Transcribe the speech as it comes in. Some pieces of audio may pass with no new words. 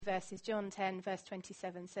verses. John 10 verse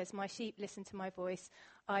 27 says, "My sheep listen to my voice,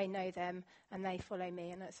 I know them and they follow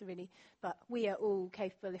me." And that's but we are all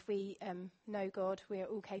capable, if we know God, we are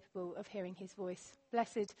all capable of hearing his voice.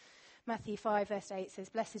 Blessed, Matthew 5 verse 8 says,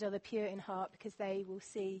 "Blessed are the pure in heart, because they will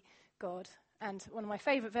see God." And one of my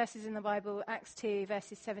favourite verses in the Bible, Acts 2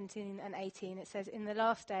 verses 17 and 18, it says, "In the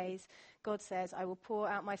last days, God says, I will pour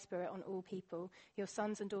out my spirit on all people. Your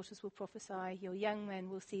sons and daughters will prophesy. Your young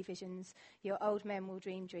men will see visions. Your old men will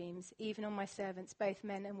dream dreams. Even on my servants, both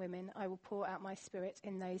men and women, I will pour out my spirit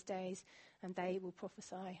in those days, and they will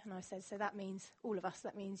prophesy." And I said, so that means all of us.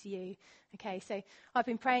 That means you. Okay, so I've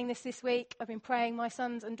been praying this week. I've been praying my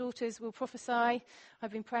sons and daughters will prophesy.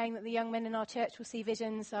 I've been praying that the young men in our church will see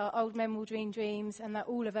visions. Our old men will dream dreams, and that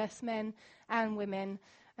all of us, men and women,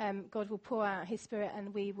 God will pour out his spirit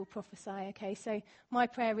and we will prophesy. Okay, so my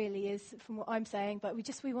prayer really is, from what I'm saying, but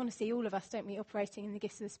we want to see all of us, don't we, operating in the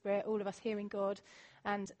gifts of the Spirit, all of us hearing God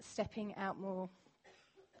and stepping out more.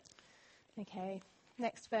 Okay,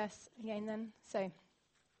 next verse again then. So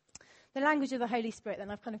the language of the Holy Spirit, then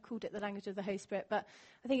I've kind of called it the language of the Holy Spirit, but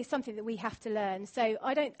I think it's something that we have to learn. So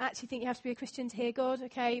I don't actually think you have to be a Christian to hear God.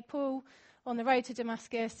 Okay, Paul, on the road to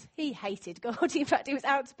Damascus, he hated God. In fact, he was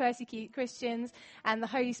out to persecute Christians, and the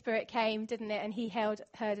Holy Spirit came, didn't it? And he heard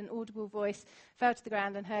an audible voice, fell to the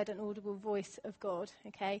ground and heard an audible voice of God.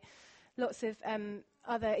 Okay, lots of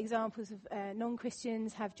other examples of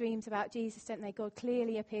non-Christians have dreams about Jesus, don't they? God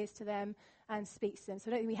clearly appears to them and speaks to them. So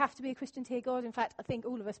I don't think we have to be a Christian to hear God. In fact, I think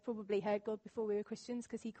all of us probably heard God before we were Christians,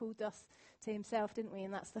 because he called us to himself, didn't we?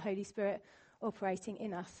 And that's the Holy Spirit operating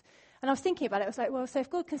in us. And I was thinking about it. I was like, well, so if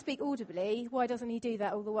God can speak audibly, why doesn't he do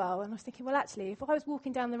that all the while? And I was thinking, well, actually, if I was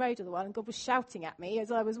walking down the road all the while and God was shouting at me as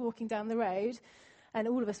I was walking down the road, and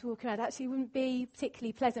all of us walking around, actually wouldn't be a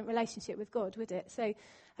particularly pleasant relationship with God, would it? So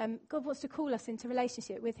God wants to call us into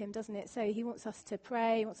relationship with him, doesn't it? So he wants us to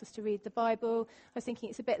pray, he wants us to read the Bible. I was thinking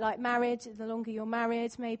it's a bit like marriage. The longer you're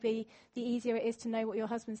married, maybe the easier it is to know what your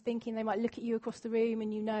husband's thinking. They might look at you across the room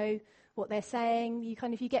and you know what they're saying. You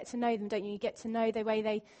get to know them, don't you? You get to know the way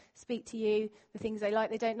they speak to you, the things they like,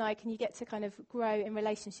 they don't like, and you get to kind of grow in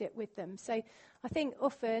relationship with them. So I think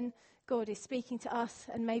often God is speaking to us,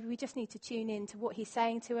 and maybe we just need to tune in to what he's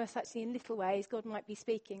saying to us. Actually, in little ways, God might be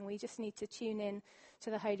speaking. We just need to tune in to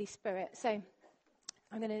the Holy Spirit. So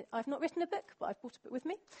I've not written a book, but I've brought a book with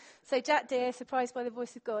me. So Jack Deere, Surprised by the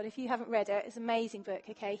Voice of God. If you haven't read it, it's an amazing book.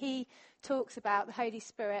 Okay, he talks about the Holy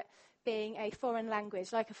Spirit being a foreign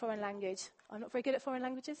language, like a foreign language. I'm not very good at foreign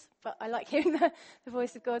languages, but I like hearing the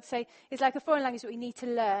voice of God. So it's like a foreign language that we need to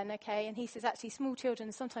learn, okay? And he says, actually, small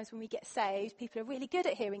children, sometimes when we get saved, people are really good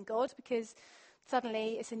at hearing God, because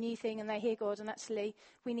suddenly it's a new thing and they hear God, and actually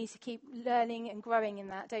we need to keep learning and growing in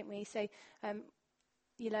that, don't we? So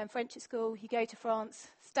you learn French at school, you go to France,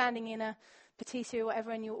 standing in a patisserie or whatever,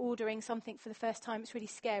 and you're ordering something for the first time. It's really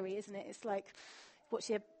scary, isn't it? It's like,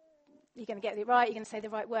 you're going to get it right, you're going to say the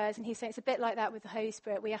right words. And he's saying it's a bit like that with the Holy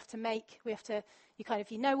Spirit.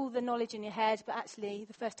 You know all the knowledge in your head, but actually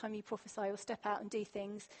the first time you prophesy or step out and do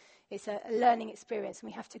things, it's a learning experience, and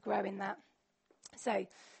we have to grow in that. So,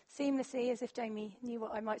 seamlessly, as if Jamie knew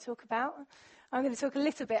what I might talk about, I'm going to talk a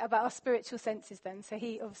little bit about our spiritual senses then. So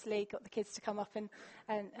he obviously got the kids to come up and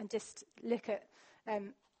just look at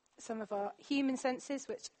some of our human senses,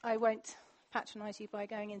 which I won't patronise you by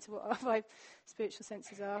going into what our 5 spiritual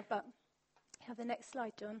senses are, but have the next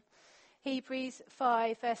slide, John. Hebrews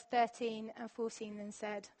 5, verse 13 and 14 then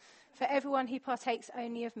said, "For everyone who partakes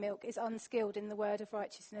only of milk is unskilled in the word of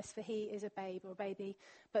righteousness, for he is a babe or baby.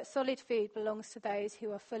 But solid food belongs to those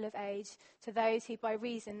who are full of age, to those who by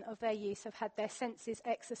reason of their use have had their senses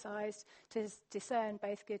exercised to discern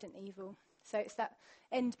both good and evil." So it's that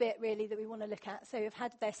end bit really that we want to look at. So we've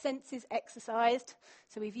had their senses exercised.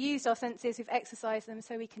 So we've used our senses, we've exercised them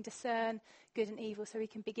so we can discern good and evil, so we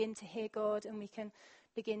can begin to hear God and we can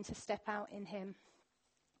begin to step out in him.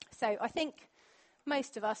 So I think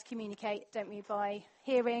most of us communicate, don't we, by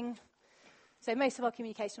hearing. So most of our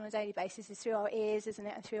communication on a daily basis is through our ears, isn't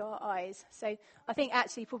it, and through our eyes. So I think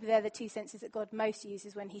actually probably they're the 2 senses that God most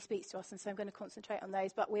uses when he speaks to us, and so I'm going to concentrate on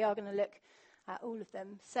those, but we are going to look at all of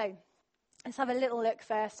them. So let's have a little look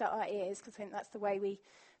first at our ears, because I think that's the way we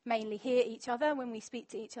mainly hear each other when we speak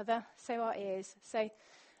to each other. So our ears. So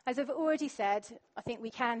as I've already said, I think we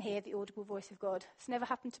can hear the audible voice of God. It's never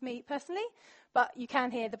happened to me personally, but you can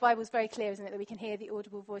hear. The Bible's very clear, isn't it, that we can hear the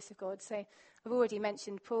audible voice of God. So I've already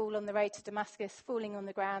mentioned Paul on the road to Damascus, falling on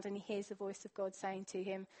the ground, and he hears the voice of God saying to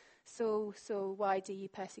him, "Saul, Saul, why do you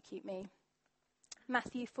persecute me?"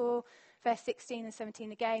 Matthew 4, verse 16 and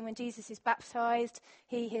 17 again, when Jesus is baptized,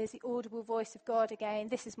 he hears the audible voice of God again.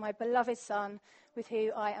 This is my beloved Son, with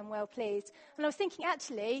whom I am well pleased. And I was thinking,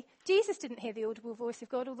 actually, Jesus didn't hear the audible voice of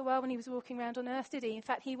God all the while when he was walking around on earth, did he? In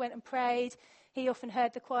fact, he went and prayed. He often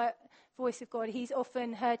heard the quiet voice of God. He's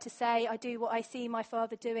often heard to say, I do what I see my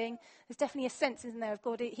Father doing. There's definitely a sense, isn't there, of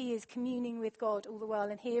God. He is communing with God all the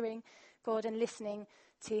while and hearing God and listening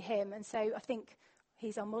to him. And so I think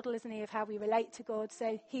he's our model, isn't he, of how we relate to God.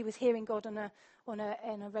 So he was hearing God on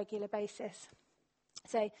a regular basis.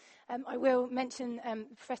 So I will mention the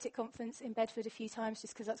prophetic conference in Bedford a few times,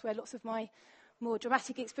 just because that's where lots of my more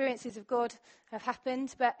dramatic experiences of God have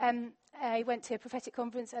happened. But I went to a prophetic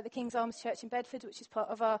conference at the King's Arms Church in Bedford, which is part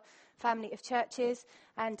of our family of churches.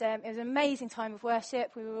 And it was an amazing time of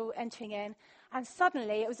worship. We were all entering in. And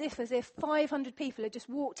suddenly it was as if 500 people had just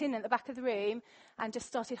walked in at the back of the room and just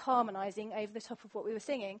started harmonising over the top of what we were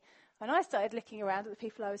singing. And I started looking around at the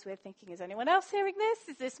people I was with, thinking, is anyone else hearing this?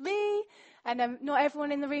 Is this me? And not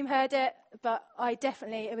everyone in the room heard it, but I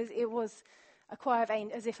definitely, it was a choir of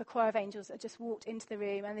as if a choir of angels had just walked into the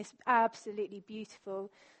room, and this absolutely beautiful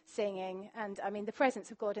singing. And I mean, the presence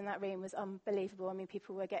of God in that room was unbelievable. I mean,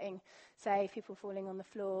 people were getting saved, people falling on the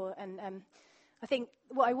floor, and I think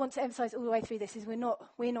what I want to emphasise all the way through this is we're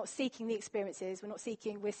not seeking the experiences.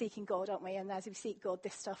 We're seeking God, aren't we? And as we seek God,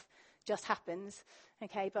 this stuff just happens.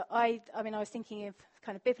 Okay, but I was thinking of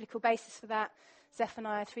kind of biblical basis for that.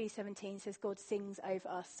 Zephaniah 3:17 says God sings over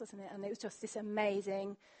us, doesn't it? And it was just this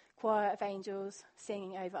amazing choir of angels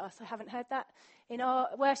singing over us. I haven't heard that in our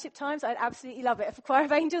worship times. I'd absolutely love it if a choir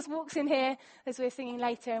of angels walks in here as we're singing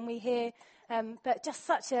later and we hear. But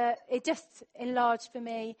it just enlarged for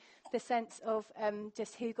me the sense of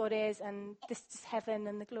just who God is and this is heaven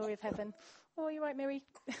and the glory of heaven. Oh, you're right, Miri.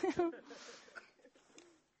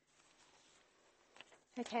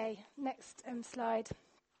 Okay, next slide.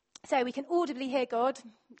 So we can audibly hear God.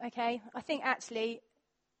 Okay, I think actually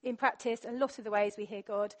in practice, a lot of the ways we hear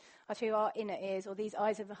God are through our inner ears, or these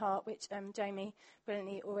eyes of the heart, which Jamie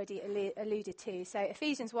brilliantly already alluded to. So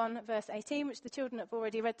Ephesians 1, verse 18, which the children have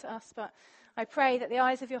already read to us, but I pray that the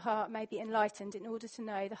eyes of your heart may be enlightened in order to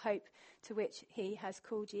know the hope to which he has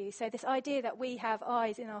called you. So this idea that we have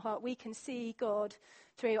eyes in our heart, we can see God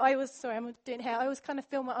through. I always kind of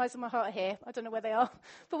feel my eyes and my heart are here. I don't know where they are.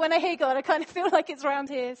 But when I hear God, I kind of feel like it's around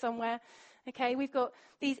here somewhere. Okay, we've got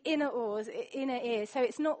these inner ears. So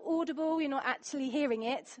it's not audible, you're not actually hearing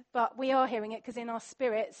it, but we are hearing it because in our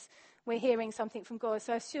spirits we're hearing something from God.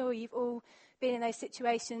 So I'm sure you've all been in those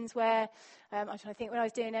situations where, I'm trying to think, when I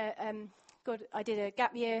was doing I did a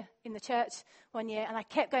gap year in the church one year, and I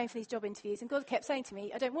kept going for these job interviews, and God kept saying to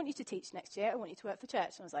me, I don't want you to teach next year, I want you to work for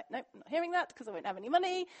church. And I was like, nope, I'm not hearing that because I won't have any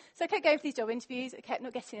money. So I kept going for these job interviews, I kept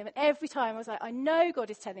not getting them, and every time I was like, I know God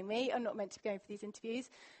is telling me I'm not meant to be going for these interviews,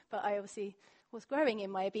 but I obviously was growing in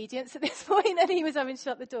my obedience at this point, and he was having to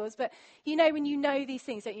shut the doors. But you know when you know these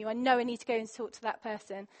things, don't you? I know I need to go and talk to that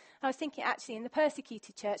person. I was thinking, actually, in the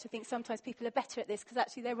persecuted church, I think sometimes people are better at this because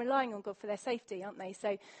actually they're relying on God for their safety, aren't they?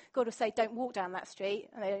 So God will say, don't walk down that street,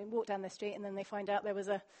 and they don't walk down the street, and then they find out there was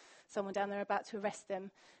someone down there about to arrest them.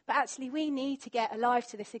 But actually, we need to get alive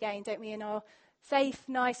to this again, don't we? In our safe,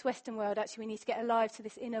 nice Western world, actually, we need to get alive to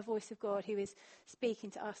this inner voice of God who is speaking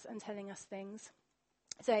to us and telling us things.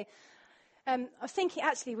 So I was thinking,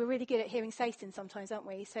 actually, we're really good at hearing Satan sometimes, aren't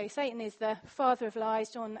we? So Satan is the father of lies.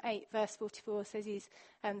 John 8, verse 44 says he's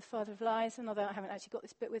the father of lies. I haven't actually got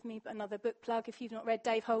this book with me, but another book plug. If you've not read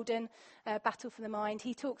Dave Holden, Battle for the Mind,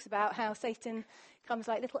 he talks about how Satan comes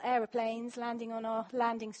like little aeroplanes landing on our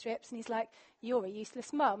landing strips, and he's like, you're a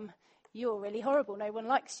useless mum. You're really horrible. No one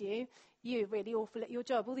likes you. You're really awful at your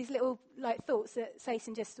job. All these little thoughts that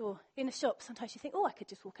Satan just, or in a shop, sometimes you think, I could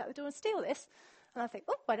just walk out the door and steal this. And I think,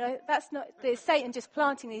 that's not, there's Satan just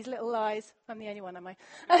planting these little lies. I'm the only one, am I?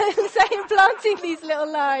 Satan planting these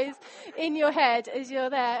little lies in your head as you're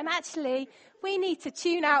there. And actually, we need to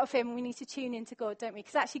tune out of him and we need to tune into God, don't we?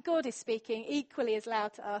 Because actually God is speaking equally as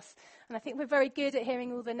loud to us. And I think we're very good at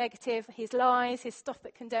hearing all the negative, his lies, his stuff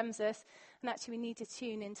that condemns us. And actually we need to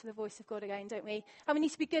tune into the voice of God again, don't we? And we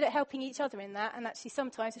need to be good at helping each other in that. And actually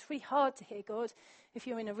sometimes it's really hard to hear God if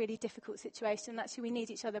you're in a really difficult situation. Actually we need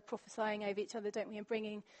each other prophesying over each other, don't we? And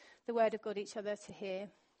bringing the word of God each other to hear.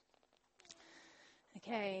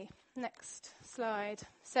 Okay, next slide.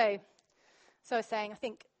 So I was saying, I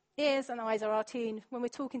think ears and eyes are our tune. When we're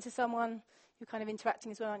talking to someone, you're kind of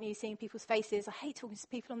interacting as well, aren't you? Seeing people's faces. I hate talking to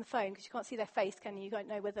people on the phone because you can't see their face, can you? You don't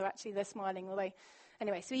know whether actually they're smiling or they...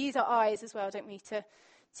 Anyway, so we use our eyes as well, don't we, to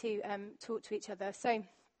talk to each other. So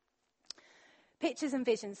pictures and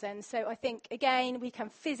visions then. So I think, again, we can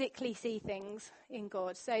physically see things in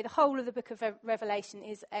God. So the whole of the book of Revelation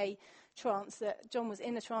is a trance. That John was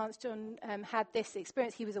in a trance. John had this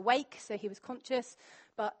experience. He was awake, so he was conscious,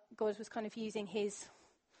 but God was kind of using his...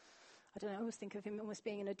 I don't know, I always think of him almost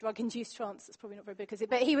being in a drug-induced trance. That's probably not very good,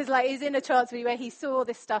 but he was in a trance where he saw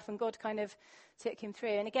this stuff and God kind of took him through.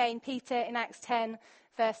 And again, Peter in Acts 10,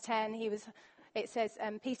 verse 10, it says,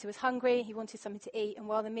 Peter was hungry, he wanted something to eat, and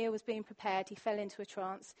while the meal was being prepared, he fell into a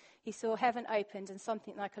trance. He saw heaven opened and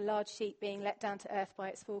something like a large sheep being let down to earth by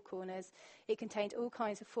its four corners. It contained all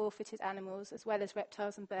kinds of four-footed animals, as well as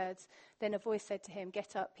reptiles and birds. Then a voice said to him,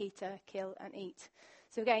 "Get up, Peter, kill and eat."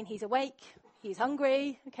 So again, he's awake, he's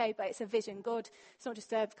hungry, okay, but it's a vision. God, it's not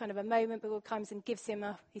just a kind of a moment, but God comes and gives him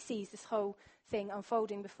he sees this whole thing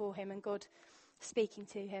unfolding before him and God speaking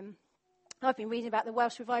to him. I've been reading about the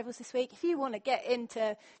Welsh revivals this week. If you want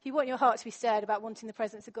your heart to be stirred about wanting the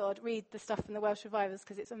presence of God, read the stuff from the Welsh revivals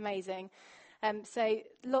because it's amazing. So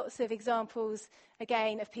lots of examples,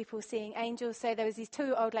 again, of people seeing angels. So there was these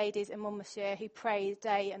two old ladies in Monmouthshire who prayed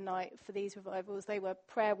day and night for these revivals. They were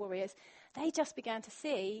prayer warriors. They just began to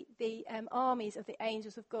see the armies of the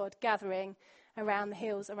angels of God gathering around the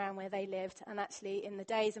hills around where they lived. And actually, in the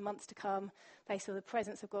days and months to come, they saw the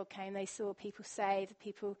presence of God came. They saw people saved,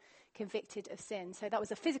 people convicted of sin. So that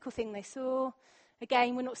was a physical thing they saw.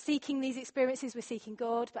 Again, we're not seeking these experiences, we're seeking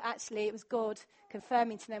God, but actually it was God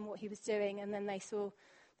confirming to them what he was doing, and then they saw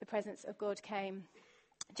the presence of God came.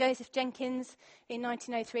 Joseph Jenkins in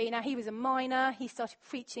 1903, now he was a miner, he started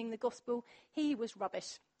preaching the gospel. He was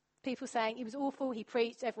rubbish. People saying he was awful, he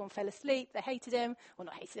preached, everyone fell asleep, they hated him. Well,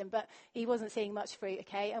 not hated him, but he wasn't seeing much fruit,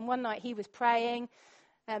 okay? And one night he was praying,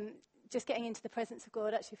 just getting into the presence of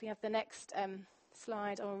God. Actually, if we have the next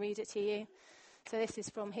slide, I'll read it to you. So this is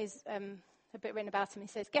from his... a bit written about him. He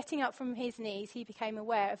says, getting up from his knees, he became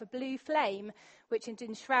aware of a blue flame which had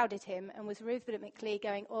enshrouded him and was rhythmically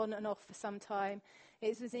going on and off for some time.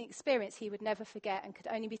 It was an experience he would never forget and could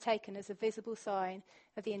only be taken as a visible sign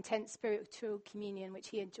of the intense spiritual communion which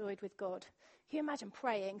he enjoyed with God. Can you imagine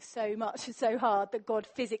praying so much and so hard that God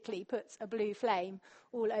physically puts a blue flame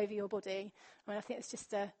all over your body? I mean, I think it's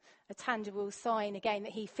just a tangible sign, again,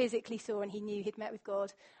 that he physically saw and he knew he'd met with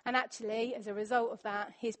God. And actually, as a result of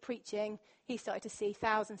that, his preaching, he started to see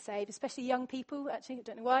thousands saved, especially young people. Actually, I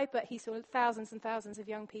don't know why, but he saw thousands and thousands of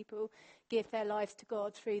young people give their lives to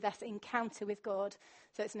God through that encounter with God.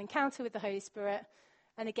 So it's an encounter with the Holy Spirit.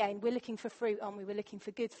 And again, we're looking for fruit, aren't we? We're looking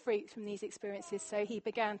for good fruit from these experiences. So he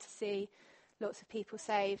began to see lots of people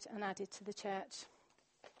saved and added to the church.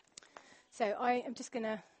 So I am just going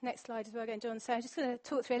to, next slide as well again, John. So I'm just going to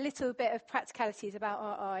talk through a little bit of practicalities about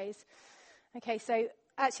our eyes. Okay, so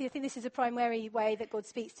actually I think this is a primary way that God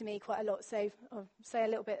speaks to me quite a lot. So I'll say a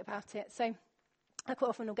little bit about it. So I quite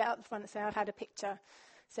often will get up the front and say I've had a picture.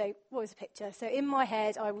 So what is a picture? So in my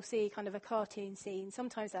head I will see kind of a cartoon scene.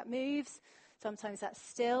 Sometimes that moves, sometimes that's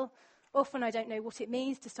still. Often I don't know what it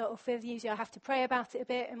means to start off with. Usually I have to pray about it a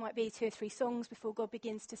bit. It might be 2 or 3 songs before God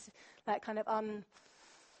begins to kind of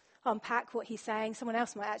unpack what he's saying. Someone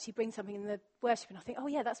else might actually bring something in the worship and I think, oh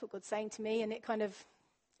yeah, that's what God's saying to me. And it kind of,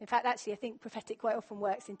 in fact, actually I think prophetic quite often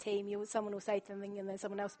works in team. Someone will say something and then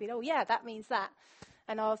someone else will be, oh yeah, that means that.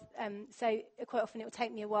 And so quite often it will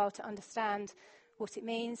take me a while to understand what it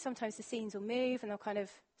means. Sometimes the scenes will move and I'll kind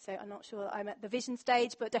of, so I'm not sure I'm at the vision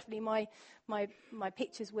stage, but definitely my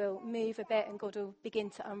pictures will move a bit and God will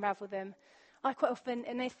begin to unravel them. I quite often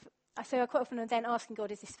am then asking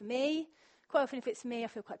God, is this for me? Quite often if it's for me, I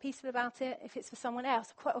feel quite peaceful about it. If it's for someone else,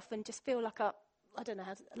 I quite often just feel like a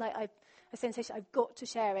sensation I've got to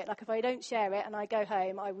share it. Like if I don't share it and I go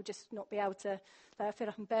home, I will just not be able to, I feel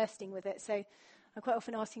like I'm bursting with it. So I'm quite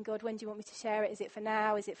often asking God, when do you want me to share it? Is it for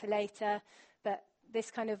now? Is it for later? But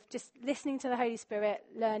this kind of just listening to the Holy Spirit,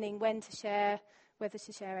 learning when to share, whether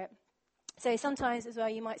to share it. So sometimes as well,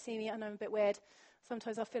 you might see me, I know I'm a bit weird,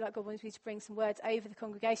 sometimes I feel like God wants me to bring some words over the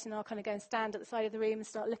congregation and I'll kind of go and stand at the side of the room and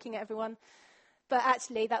start looking at everyone. But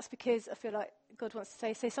actually that's because I feel like God wants to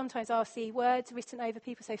say, so sometimes I'll see words written over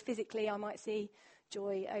people, so physically I might see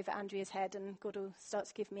joy over Andrea's head and God will start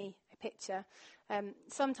to give me a picture.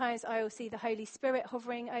 Sometimes I will see the Holy Spirit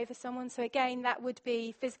hovering over someone, so again that would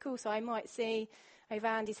be physical, so I might see over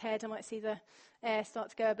Andy's head, I might see the air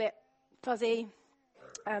start to go a bit fuzzy,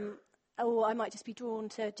 or I might just be drawn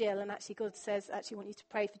to Jill and actually God says, actually want you to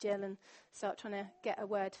pray for Jill and start trying to get a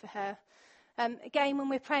word for her. Again, when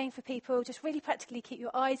we're praying for people, just really practically keep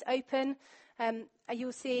your eyes open.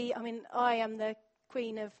 You'll see, I am the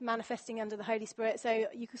queen of manifesting under the Holy Spirit, so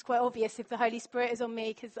it's quite obvious if the Holy Spirit is on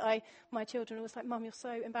me, because my children are always like, Mum, you're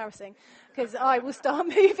so embarrassing, because I will start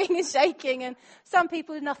moving and shaking. And some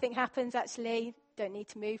people, nothing happens actually. Don't need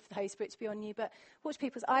to move for the Holy Spirit to be on you, but watch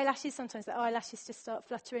people's eyelashes. Sometimes their eyelashes just start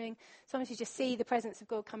fluttering. Sometimes you just see the presence of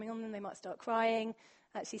God coming on them. They might start crying.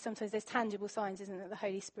 Actually, sometimes there's tangible signs, isn't it, that the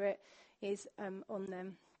Holy Spirit is on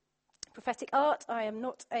them. Prophetic art. I am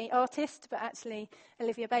not an artist, but actually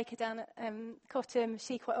Olivia Baker down at Cottam,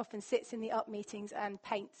 she quite often sits in the up meetings and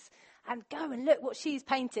paints. And go and look what she's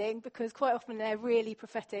painting, because quite often they're really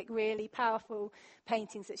prophetic, really powerful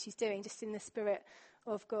paintings that she's doing, just in the Spirit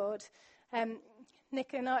of God.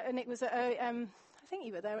 Nick was at I think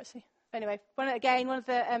you were there actually. Anyway, one of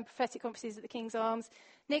the prophetic conferences at the King's Arms.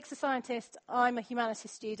 Nick's a scientist, I'm a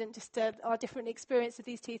humanities student, just our different experience of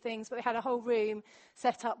these two things, but we had a whole room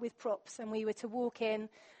set up with props, and we were to walk in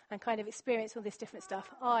and kind of experience all this different stuff.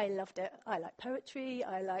 I loved it. I like poetry,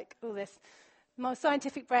 I like all this. My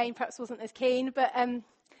scientific brain perhaps wasn't as keen, but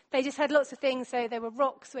they just had lots of things. So there were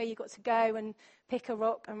rocks where you got to go and pick a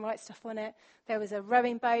rock and write stuff on it. There was a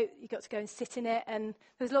rowing boat, you got to go and sit in it, and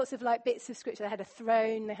there was lots of bits of scripture. They had a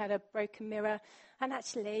throne, they had a broken mirror, and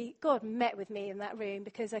actually God met with me in that room,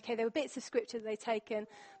 because there were bits of scripture that they'd taken,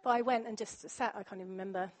 but I went and just sat, I can't even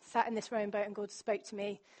remember, sat in this rowing boat, and God spoke to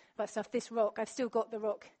me about stuff. This rock, I've still got the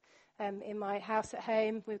rock in my house at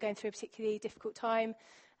home. We were going through a particularly difficult time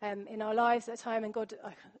in our lives at the time, and God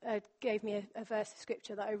gave me a verse of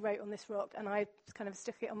scripture that I wrote on this rock, and I kind of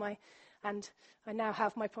stuck it on and I now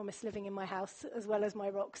have my promise living in my house as well as my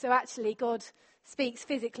rock. So actually God speaks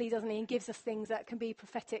physically, doesn't he, and gives us things that can be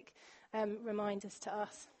prophetic reminders to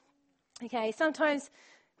us. Okay, sometimes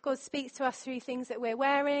God speaks to us through things that we're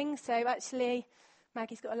wearing. So actually,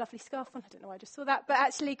 Maggie's got a lovely scarf on. I don't know why I just saw that. But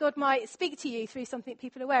actually, God might speak to you through something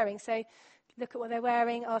people are wearing. So look at what they're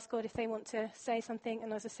wearing, ask God if they want to say something.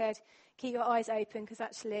 And as I said, keep your eyes open, because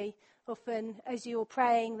actually, often as you're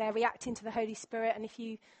praying, they're reacting to the Holy Spirit. And if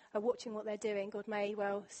you are watching what they're doing, God may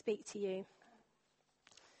well speak to you.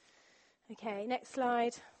 Okay, next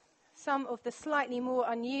slide. Some of the slightly more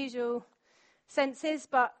unusual senses,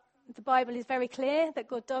 but the Bible is very clear that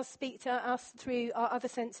God does speak to us through our other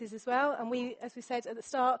senses as well. And we, as we said at the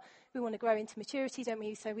start, we want to grow into maturity, don't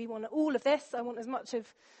we? So we want all of this. I want as much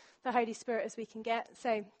of the Holy Spirit as we can get.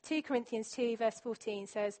 So 2 Corinthians 2 verse 14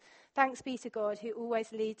 says, "Thanks be to God who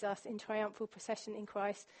always leads us in triumphal procession in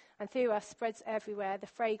Christ, and through us spreads everywhere the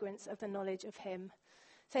fragrance of the knowledge of him."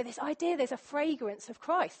 So this idea there's a fragrance of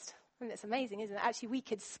Christ. I mean, that's amazing, isn't it? Actually, we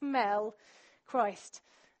could smell Christ.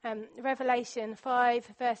 Revelation 5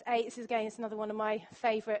 verse 8, this is again, it's another one of my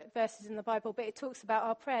favourite verses in the Bible, but it talks about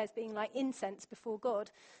our prayers being like incense before God.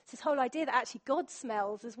 It's this whole idea that actually God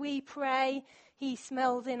smells. As we pray, he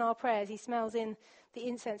smells in our prayers. He smells in the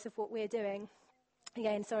incense of what we're doing.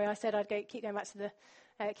 Again, sorry, I said I'd keep going back to the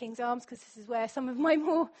King's Arms, because this is where some of my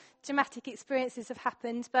more dramatic experiences have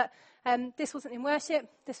happened. But this wasn't in worship.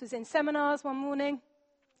 This was in seminars one morning.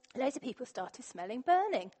 Loads of people started smelling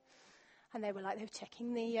burning. And they were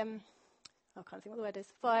checking the, I can't think what the word is,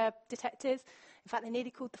 fire detectors. In fact, they nearly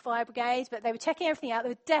called the fire brigade, but they were checking everything out.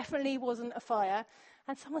 There definitely wasn't a fire.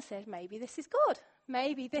 And someone said, maybe this is God.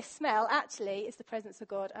 Maybe this smell actually is the presence of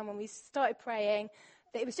God. And when we started praying,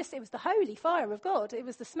 it was the holy fire of God. It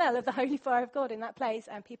was the smell of the holy fire of God in that place.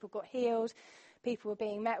 And people got healed. People were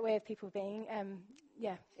being met with. People were being,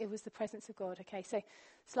 it was the presence of God. Okay, so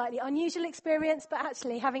slightly unusual experience, but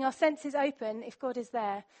actually having our senses open, if God is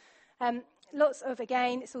there. Lots of,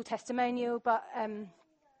 again, it's all testimonial, but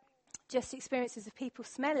just experiences of people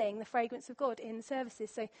smelling the fragrance of God in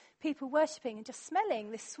services. So people worshipping and just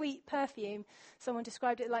smelling this sweet perfume. Someone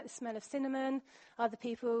described it like the smell of cinnamon. Other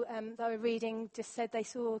people that I were reading just said they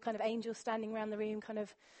saw kind of angels standing around the room, kind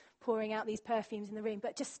of pouring out these perfumes in the room.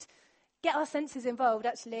 But just get our senses involved,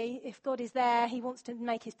 actually. If God is there, he wants to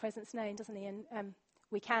make his presence known, doesn't he? And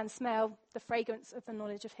we can smell the fragrance of the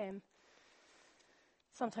knowledge of him.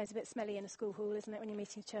 Sometimes a bit smelly in a school hall, isn't it, when you're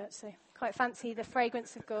meeting church? So quite fancy the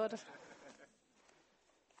fragrance of God.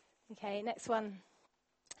 Okay, next one.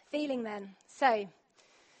 Feeling then. So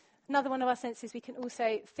another one of our senses, we can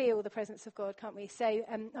also feel the presence of God, can't we? So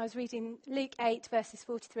I was reading Luke 8, verses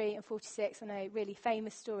 43 and 46. I know, really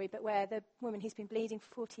famous story, but where the woman who's been bleeding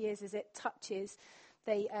for 40 years, as it touches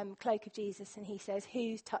the cloak of Jesus, and he says,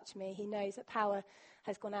 "Who's touched me?" He knows that power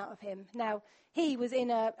has gone out of him. Now, he was in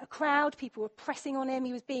a crowd. People were pressing on him.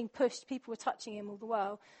 He was being pushed. People were touching him all the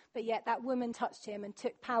while. But yet that woman touched him and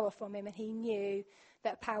took power from him, and he knew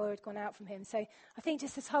that power had gone out from him. So I think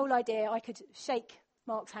just this whole idea, I could shake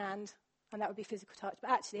Mark's hand, and that would be physical touch. But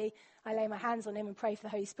actually, I lay my hands on him and pray for the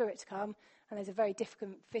Holy Spirit to come, And there's a very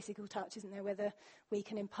different physical touch, isn't there, whether we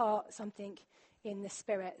can impart something in the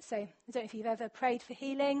Spirit. So I don't know if you've ever prayed for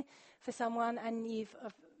healing for someone and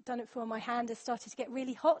I've done it before, my hand has started to get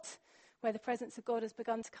really hot, where the presence of God has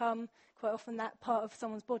begun to come. Quite often that part of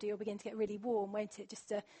someone's body will begin to get really warm, won't it?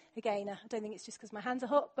 Again, I don't think it's just because my hands are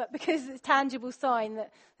hot, but because it's a tangible sign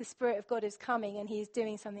that the Spirit of God is coming and he is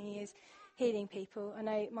doing something, he is healing people. I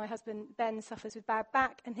know my husband Ben suffers with bad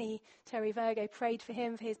back, and Terry Virgo prayed for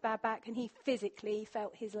him for his bad back, and he physically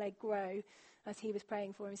felt his leg grow as he was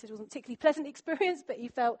praying for him. He said it wasn't a particularly pleasant experience, but he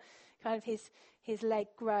felt kind of his leg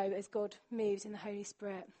grow as God moves in the Holy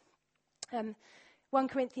Spirit. 1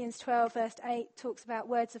 Corinthians 12 verse 8 talks about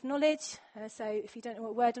words of knowledge. So if you don't know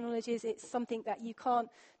what word of knowledge is, it's something that you can't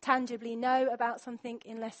tangibly know about something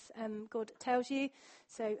unless God tells you.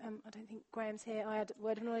 So I don't think Graham's here. I had a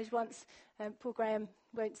word of knowledge once. Poor Graham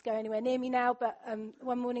won't go anywhere near me now, but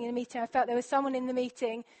one morning in a meeting I felt there was someone in the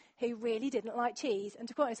meeting who really didn't like cheese. And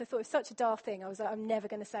to be honest, I thought it was such a daft thing. I was like, I'm never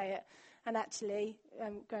going to say it. And actually,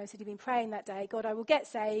 Graham said he'd been praying that day, God, I will get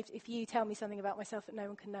saved if you tell me something about myself that no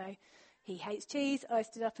one can know. He hates cheese. I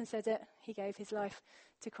stood up and said it. He gave his life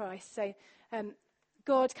to Christ. So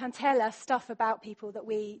God can tell us stuff about people that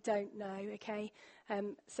we don't know, okay?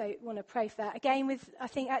 So I want to pray for that. Again, I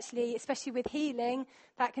think actually, especially with healing,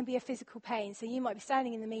 that can be a physical pain. So you might be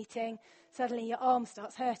standing in the meeting, suddenly your arm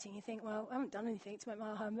starts hurting. You think, well, I haven't done anything to make my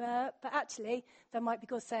arm hurt. But actually, that might be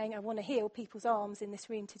God saying, I want to heal people's arms in this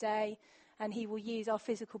room today. And he will use our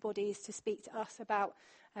physical bodies to speak to us about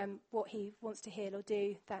what he wants to heal or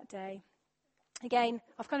do that day. Again,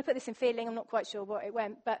 I've kind of put this in feeling. I'm not quite sure what it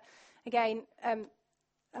went. But again,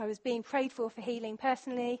 I was being prayed for healing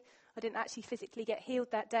personally. I didn't actually physically get healed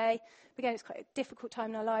that day. But again, it's quite a difficult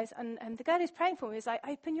time in our lives. And the girl who's praying for me was like,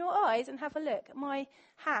 open your eyes and have a look. My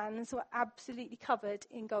hands were absolutely covered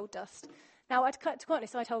in gold dust. Now, to be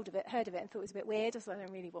honest, I'd heard of it and thought it was a bit weird. I was like, I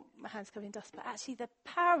don't really want my hands covered in dust. But actually, the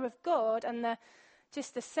power of God and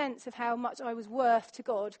just the sense of how much I was worth to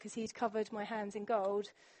God because he'd covered my hands in gold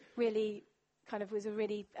really kind of was a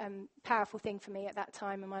really powerful thing for me at that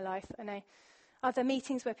time in my life. And other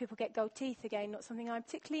meetings where people get gold teeth, again, not something I'm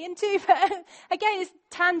particularly into, but again, it's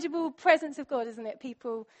tangible presence of God, isn't it?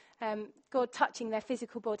 People, God touching their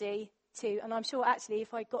physical body too. And I'm sure actually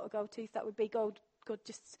if I got a gold tooth, that would be God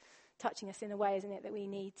just touching us in a way, isn't it, that we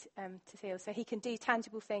need to feel. So he can do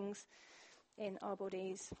tangible things in our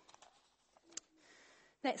bodies.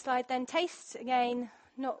 Next slide then. Taste, again,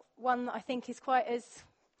 not one that I think is quite as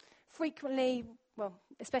frequently, well,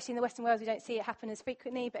 especially in the Western world, we don't see it happen as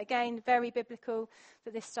frequently, but again, very biblical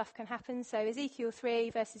that this stuff can happen. So Ezekiel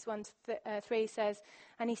 3, verses 1 to 3 says,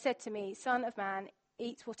 and he said to me, Son of man,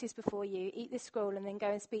 eat what is before you, eat this scroll, and then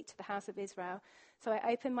go and speak to the house of Israel. So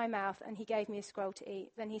I opened my mouth, and he gave me a scroll to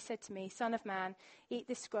eat. Then he said to me, Son of man, eat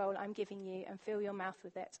this scroll I'm giving you, and fill your mouth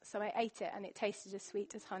with it. So I ate it, and it tasted as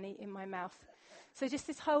sweet as honey in my mouth. So just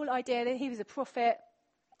this whole idea that he was a prophet,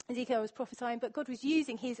 Ezekiel was prophesying, but God was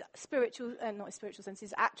using his not his spiritual senses,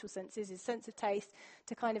 his actual senses, his sense of taste,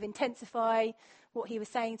 to kind of intensify what he was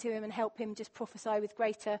saying to him and help him just prophesy with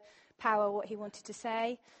greater power what he wanted to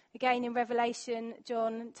say. Again, in Revelation,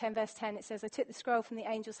 John 10, verse 10, it says, I took the scroll from the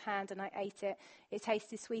angel's hand and I ate it. It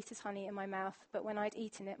tasted sweet as honey in my mouth, but when I'd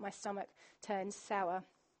eaten it, my stomach turned sour.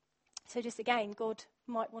 So just again, God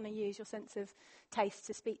might want to use your sense of taste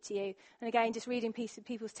to speak to you. And again, just reading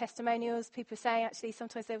people's testimonials, people are saying actually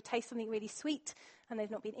sometimes they'll taste something really sweet and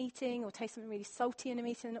they've not been eating, or taste something really salty in a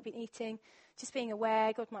meeting and not been eating. Just being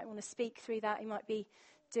aware, God might want to speak through that. He might be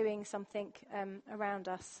doing something around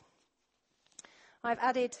us. I've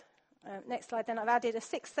added, next slide then, I've added a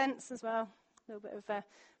sixth sense as well. A little bit of,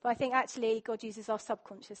 but I think actually God uses our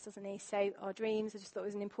subconscious, doesn't he? So our dreams, I just thought it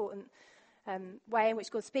was an important way in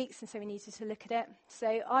which God speaks, and so we needed to look at it.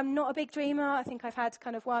 So I'm not a big dreamer. I think I've had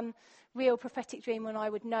kind of one real prophetic dream when I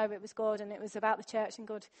would know it was God, and it was about the church, and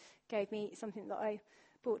God gave me something that I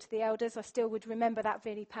brought to the elders. I still would remember that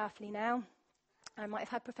really powerfully now. I might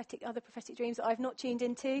have had other prophetic dreams that I've not tuned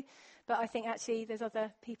into, but I think actually there's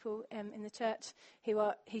other people in the church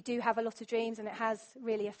who do have a lot of dreams, and it has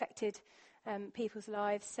really affected people's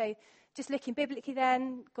lives. So just looking biblically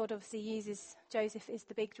then, God obviously uses Joseph is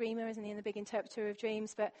the big dreamer, isn't he, and the big interpreter of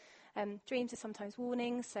dreams, but dreams are sometimes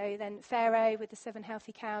warnings. So then Pharaoh with the 7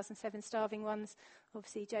 healthy cows and 7 starving ones,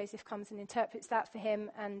 obviously Joseph comes and interprets that for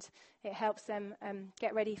him, and it helps them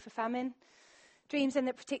get ready for famine. Dreams then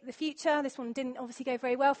that predict the future. This one didn't obviously go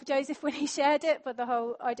very well for Joseph when he shared it, but the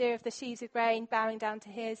whole idea of the sheaves of grain bowing down to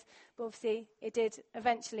his, but obviously it did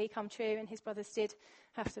eventually come true, and his brothers did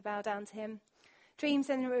have to bow down to him. Dreams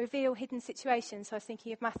then reveal hidden situations. So I was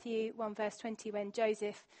thinking of Matthew 1 verse 20 when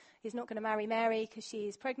Joseph is not going to marry Mary because she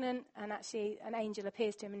is pregnant, and actually an angel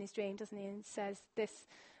appears to him in his dream, doesn't he, and says, this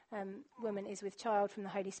woman is with child from the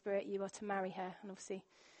Holy Spirit, you are to marry her. And obviously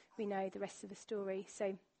we know the rest of the story.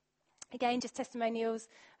 So again, just testimonials.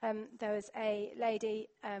 There was a lady,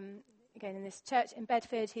 again in this church in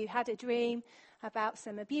Bedford, who had a dream about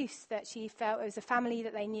some abuse that she felt. It was a family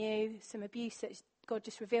that they knew, some abuse that God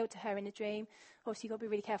just revealed to her in a dream. Obviously, you've got to be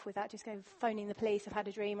really careful with that. Just go phoning the police. I've had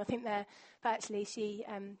a dream, I think there. But actually, she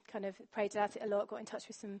kind of prayed about it a lot, got in touch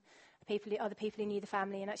with some people, other people who knew the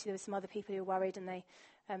family, and actually there were some other people who were worried, and they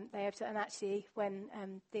opened it. And actually, when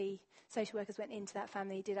the social workers went into that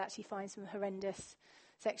family, did actually find some horrendous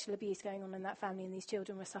sexual abuse going on in that family, and these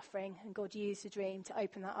children were suffering, and God used the dream to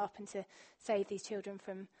open that up and to save these children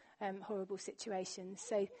from horrible situations.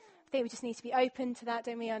 So I think we just need to be open to that,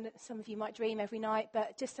 don't we? And some of you might dream every night,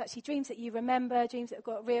 but just actually dreams that you remember, dreams that have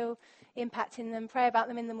got real impact in them. Pray about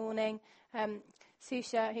them in the morning.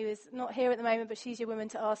 Susha, who is not here at the moment, but she's your woman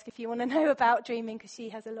to ask if you want to know about dreaming, because she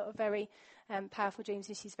has a lot of very powerful dreams,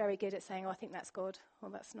 and she's very good at saying, oh, I think that's God,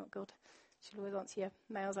 or that's not God. She'll always answer your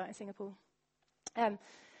mails out in Singapore.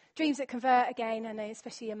 Dreams that convert, again, I know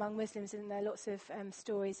especially among Muslims, and there are lots of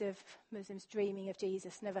stories of Muslims dreaming of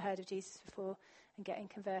Jesus, never heard of Jesus before, and getting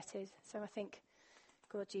converted. So I think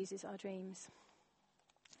God uses our dreams.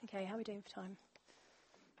 Okay, how are we doing for time?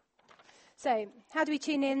 So, how do we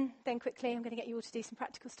tune in? Then quickly, I'm going to get you all to do some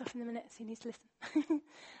practical stuff in a minute, so you need to listen.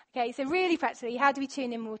 Okay, so really practically, how do we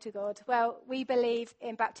tune in more to God? Well, we believe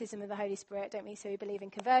in baptism of the Holy Spirit, don't we? So we believe in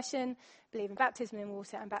conversion, believe in baptism in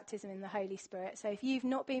water, and baptism in the Holy Spirit. So if you've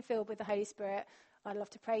not been filled with the Holy Spirit, I'd love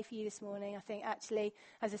to pray for you this morning. I think actually,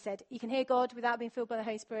 as I said, you can hear God without being filled by the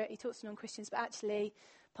Holy Spirit. He talks to non-Christians, but actually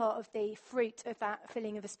part of the fruit of that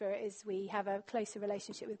filling of the Spirit is we have a closer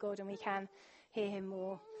relationship with God, and we can hear him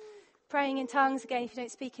more. Praying in tongues, again, if you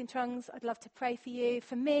don't speak in tongues, I'd love to pray for you.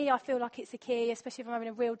 For me, I feel like it's a key, especially if I'm having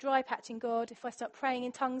a real dry patch in God. If I start praying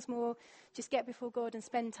in tongues more, just get before God and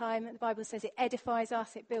spend time. The Bible says it edifies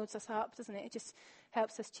us, it builds us up, doesn't it? It just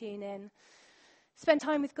helps us tune in. Spend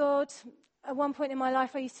time with God. At one point in my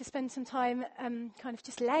life, I used to spend some time kind of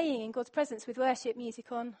just laying in God's presence with worship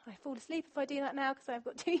music on. I fall asleep if I do that now because I've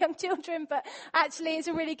got 2 young children, but actually it's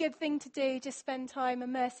a really good thing to do. Just spend time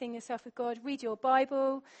immersing yourself with God. Read your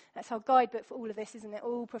Bible. That's our guidebook for all of this, isn't it?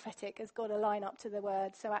 All prophetic has got to line up to the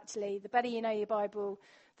word. So actually, the better you know your Bible,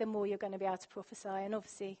 the more you're going to be able to prophesy. And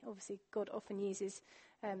obviously God often uses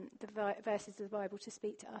the verses of the Bible to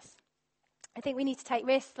speak to us. I think we need to take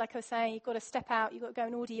risks. Like I was saying, you've got to step out. You've got to go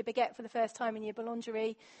and order your baguette for the first time in your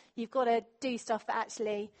boulangerie. You've got to do stuff that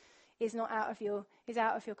actually is out of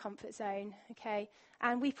your comfort zone. Okay,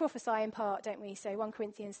 and we prophesy in part, don't we? So 1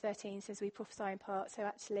 Corinthians 13 says we prophesy in part. So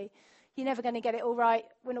actually, you're never going to get it all right.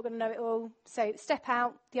 We're not going to know it all. So step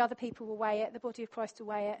out. The other people will weigh it. The body of Christ will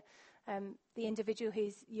weigh it. The individual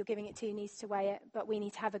you're giving it to needs to weigh it. But we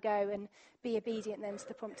need to have a go and be obedient then to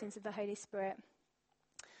the promptings of the Holy Spirit.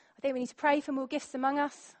 I think we need to pray for more gifts among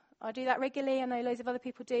us. I do that regularly. I know loads of other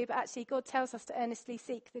people do. But actually, God tells us to earnestly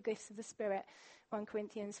seek the gifts of the Spirit. 1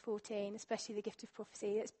 Corinthians 14, especially the gift of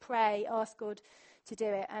prophecy. Let's pray, ask God to do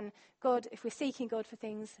it. And God, if we're seeking God for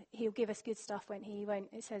things, he'll give us good stuff, won't he? He won't.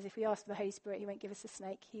 It says if we ask for the Holy Spirit, he won't give us a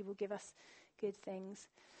snake. He will give us good things.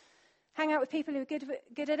 Hang out with people who are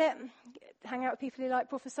good at it. Hang out with people who like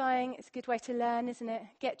prophesying. It's a good way to learn, isn't it?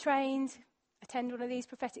 Get trained. Attend one of these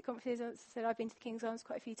prophetic conferences. As I said, I've been to the King's Arms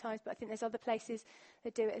quite a few times, but I think there's other places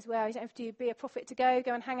that do it as well. You don't have to be a prophet to go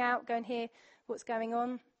and hang out, go and hear what's going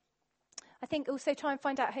on. I think also try and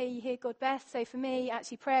find out how you hear God best. So for me,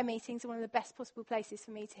 actually prayer meetings are one of the best possible places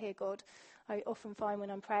for me to hear God. I often find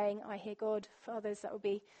when I'm praying, I hear God. For others, that will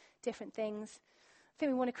be different things. I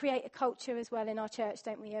think we want to create a culture as well in our church,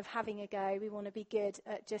 don't we, of having a go. We want to be good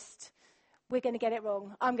at just... We're going to get it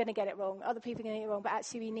wrong. I'm going to get it wrong. Other people are going to get it wrong. But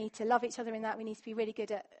actually, we need to love each other in that. We need to be really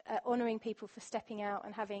good at honouring people for stepping out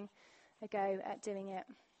and having a go at doing it.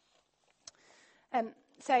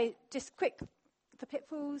 So just quick, the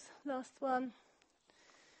pitfalls, last one.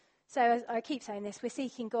 So as I keep saying this, we're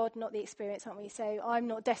seeking God, not the experience, aren't we? So I'm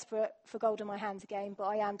not desperate for gold in my hands again, but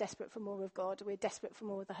I am desperate for more of God. We're desperate for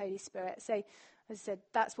more of the Holy Spirit. So as I said,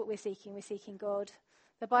 that's what we're seeking. We're seeking God.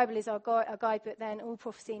 The Bible is our guide, but then all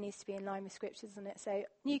prophecy needs to be in line with Scripture, doesn't it? So,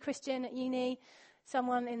 new Christian at uni,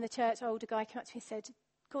 someone in the church, older guy, came up to me and said,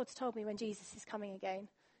 God's told me when Jesus is coming again.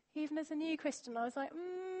 Even as a new Christian, I was like,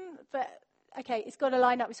 but okay, it's got to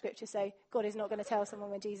line up with Scripture. So God is not going to tell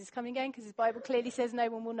someone when Jesus is coming again because his Bible clearly says no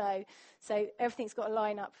one will know. So everything's got to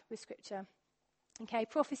line up with Scripture. Okay,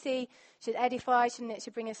 prophecy should edify, shouldn't it? It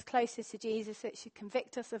should bring us closer to Jesus. It should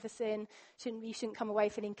convict us of a sin. You shouldn't come away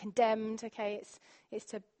feeling condemned. Okay, it's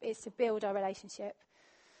to build our relationship.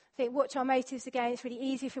 I think watch our motives again. It's really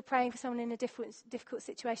easy if you're praying for someone in a difficult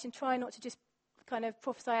situation. Try not to just kind of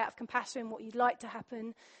prophesy out of compassion what you'd like to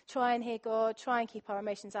happen. Try and hear God. Try and keep our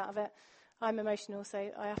emotions out of it. I'm emotional,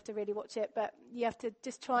 so I have to really watch it. But you have to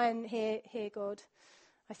just try and hear God.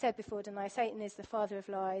 I said before, didn't I? Satan is the father of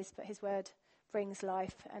lies, but his word brings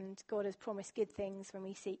life. And God has promised good things when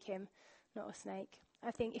we seek him, not a snake. I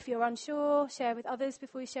think if you're unsure, share with others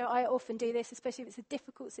before you share. I often do this, especially if it's a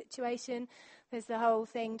difficult situation. There's the whole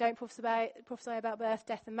thing, don't prophesy about birth,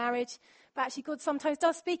 death and marriage. But actually God sometimes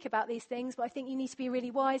does speak about these things, but I think you need to be really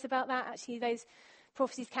wise about that. Actually, those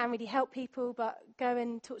prophecies can really help people, but go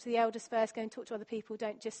and talk to the elders first, go and talk to other people.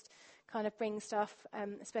 Don't just kind of bring stuff,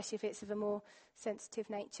 especially if it's of a more sensitive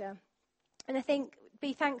nature. And I think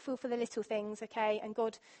be thankful for the little things, okay? And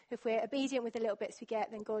God, if we're obedient with the little bits we get,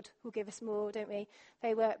 then God will give us more, don't we?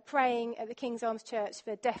 They were praying at the King's Arms Church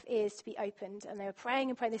for deaf ears to be opened. And they were praying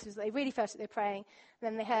and praying. They really felt that they were praying. And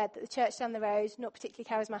then they heard that the church down the road, not particularly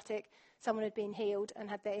charismatic, someone had been healed and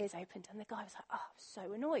had their ears opened. And the guy was like, oh, I'm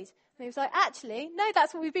so annoyed. And he was like, actually, no,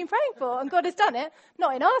 that's what we've been praying for. And God has done it.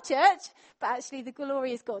 Not in our church, but actually the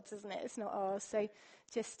glory is God's, isn't it? It's not ours. So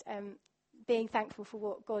just being thankful for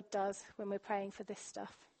what God does when we're praying for this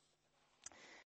stuff.